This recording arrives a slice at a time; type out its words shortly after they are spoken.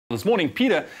This morning,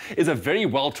 Peter is a very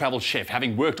well-traveled chef,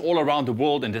 having worked all around the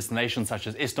world in destinations such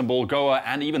as Istanbul, Goa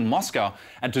and even Moscow.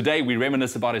 And today we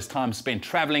reminisce about his time spent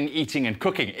traveling, eating and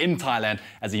cooking in Thailand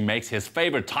as he makes his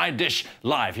favorite Thai dish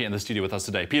live here in the studio with us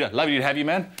today. Peter, lovely to have you,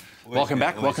 man. Welcome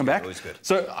back. Always good.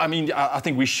 So, I mean, I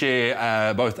think we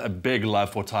share both a big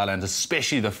love for Thailand,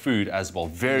 especially the food as well.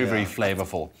 Very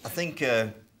flavorful. I think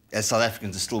as South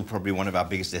Africans, it's still probably one of our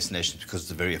biggest destinations because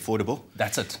it's very affordable.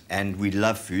 That's it. And we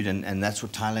love food, and that's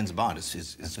what Thailand's about.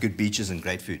 It's good beaches and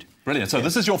great food. Brilliant. So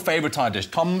this is your favorite Thai dish,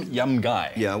 Tom Yum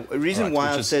Gai. Yeah, the reason why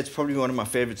I say it's probably one of my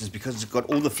favorites is because it's got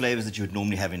all the flavors that you would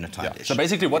normally have in a Thai dish. So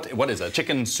basically, what is it?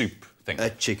 Chicken soup thing? A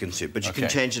chicken soup, but you can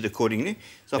change it accordingly.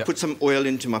 So I put some oil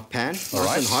into my pan, nice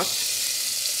and hot.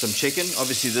 Some chicken.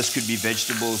 Obviously, this could be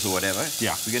vegetables or whatever.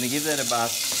 Yeah. We're going to give that about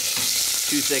 2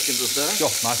 seconds or so.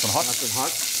 Sure, nice and hot. Nice and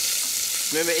hot.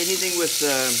 Remember, anything with,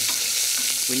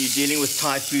 when you're dealing with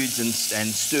Thai foods and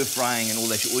stir frying and all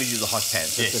that, you always use a hot pan.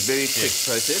 So it's a very quick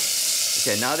process.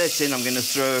 Okay, now that's in, I'm going to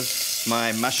throw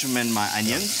my mushroom and my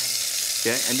onions.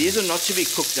 Okay, and these are not to be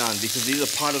cooked down because these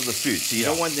are part of the food. So you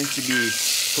don't want them to be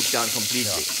cooked down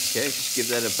completely. Okay, just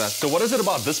give that a bust. So what is it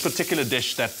about this particular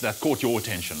dish that caught your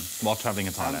attention while traveling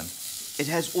in Thailand? It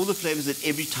has all the flavors that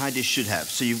every Thai dish should have.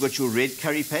 So you've got your red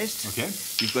curry paste. Okay.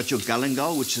 You've got your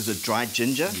galangal, which is a dried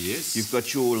ginger. Yes. You've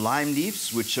got your lime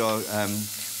leaves, which are,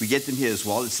 we get them here as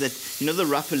well. It's that, you know the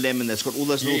rougher lemon that's got all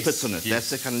those little bits on it? Yes.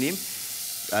 That's the kind of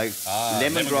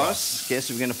lemon. Lemongrass. Okay,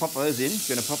 so we're going to pop those in.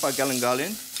 We're going to pop our galangal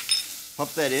in.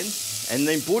 Pop that in. And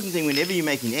the important thing whenever you're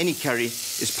making any curry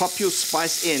is pop your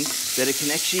spice in that it can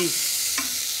actually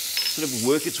sort of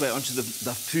work its way onto the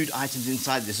food items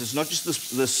inside this. It's not just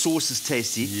the sauce is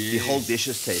tasty, the whole dish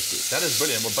is tasty. That is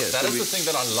brilliant, but that is the thing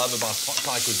that I love about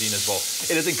Thai cuisine as well.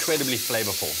 It is incredibly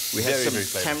flavorful. We have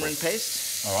some tamarind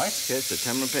paste. All right. Okay, so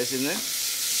tamarind paste in there.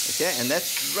 Okay, and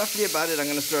that's roughly about it.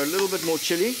 I'm going to throw a little bit more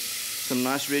chili, some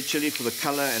nice red chili for the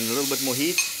color and a little bit more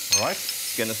heat. All right.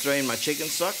 Going to throw in my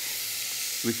chicken stock.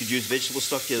 We could use vegetable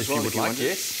stock here as well if you want.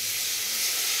 Yes.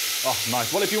 Oh,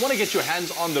 nice. Well, if you want to get your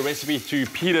hands on the recipe to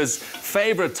Peter's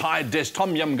favorite Thai dish,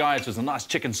 Tom Yum Gai, which is a nice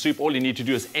chicken soup, all you need to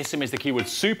do is SMS the keyword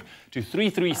soup to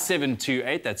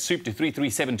 33728. That's soup to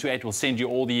 33728. We'll send you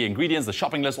all the ingredients, the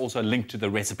shopping list, also a link to the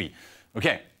recipe.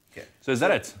 Okay. So is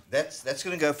that it? That's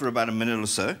going to go for about a minute or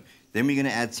so. Then we're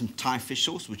going to add some Thai fish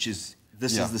sauce, which is,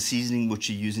 this is the seasoning which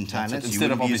you use in Thailand. So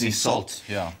instead of using salt.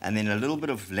 And then a little bit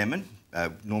of lemon.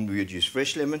 Normally we would use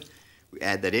fresh lemon. We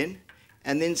add that in.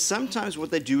 And then sometimes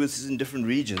what they do with this in different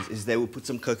regions is they will put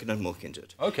some coconut milk into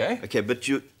it. Okay. Okay, but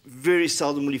you very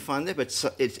seldom will you find that, but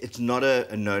it's not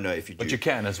a no-no if you do. But you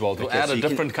can as well. To add a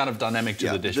different kind of dynamic to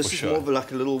the dish, for sure. This is more of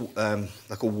like a little,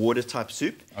 like a water-type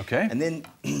soup. Okay. And then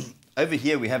over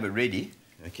here we have it ready.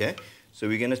 Okay. So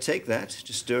we're going to take that,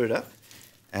 just stir it up,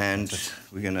 and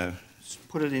we're going to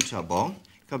put it into our bowl. Look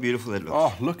how beautiful that looks.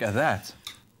 Oh, look at that.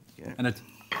 Okay.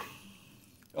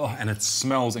 And it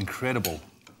smells incredible.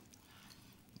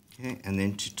 Okay, and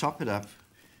then to top it up,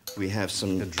 we have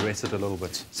some... Dress it a little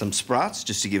bit. Some sprouts,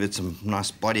 just to give it some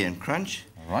nice body and crunch.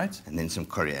 All right. And then some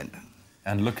coriander.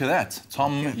 And look at that,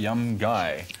 Tom Yum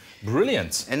Gai.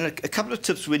 Brilliant. And a couple of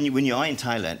tips when you are in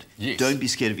Thailand. Don't be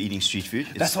scared of eating street food.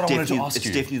 That's what I wanted to ask you.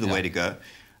 It's definitely the way to go.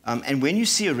 And when you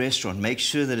see a restaurant, make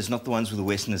sure that it's not the ones with the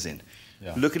Westerners in.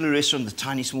 Look at a restaurant, the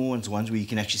tiny small ones, the ones where you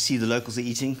can actually see the locals are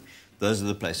eating. Those are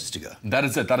the places to go. That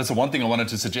is it. That is the one thing I wanted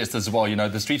to suggest as well. You know,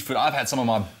 the street food, I've had some of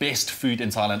my best food in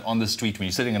Thailand on the street. When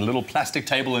you're sitting at a little plastic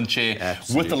table and chair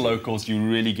with the locals, you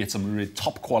really get some really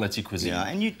top quality cuisine. Yeah,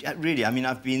 and you really, I mean,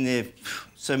 I've been there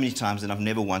so many times and I've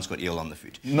never once got ill on the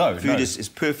food. No, food is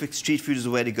perfect. Street food is the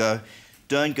way to go.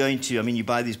 Don't go into, I mean, you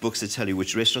buy these books that tell you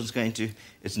which restaurant's going to.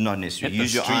 It's not necessary.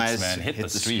 Use your eyes, man. Hit the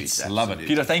streets. Absolutely. Love it.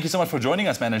 Peter, thank you so much for joining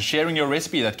us, man, and sharing your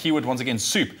recipe. That keyword, once again,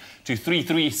 soup, to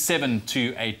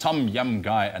 33728. Tom Yum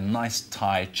Gai, a nice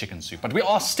Thai chicken soup. But we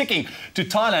are sticking to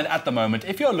Thailand at the moment.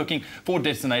 If you're looking for a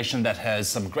destination that has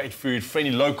some great food,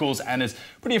 friendly locals, and is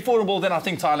pretty affordable, then I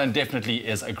think Thailand definitely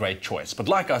is a great choice. But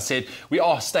like I said, we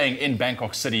are staying in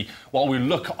Bangkok City while we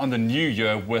look on the new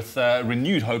year with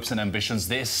renewed hopes and ambitions.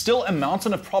 There's still a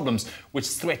mountain of problems which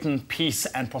threaten peace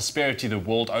and prosperity the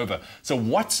world over. So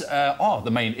what are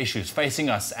the main issues facing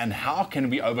us and how can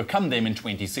we overcome them in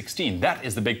 2016? That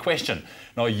is the big question.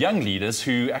 Now, young leaders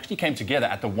who actually came together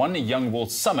at the One Young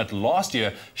World Summit last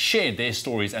year shared their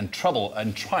stories and trouble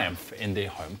and triumph in their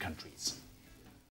home countries.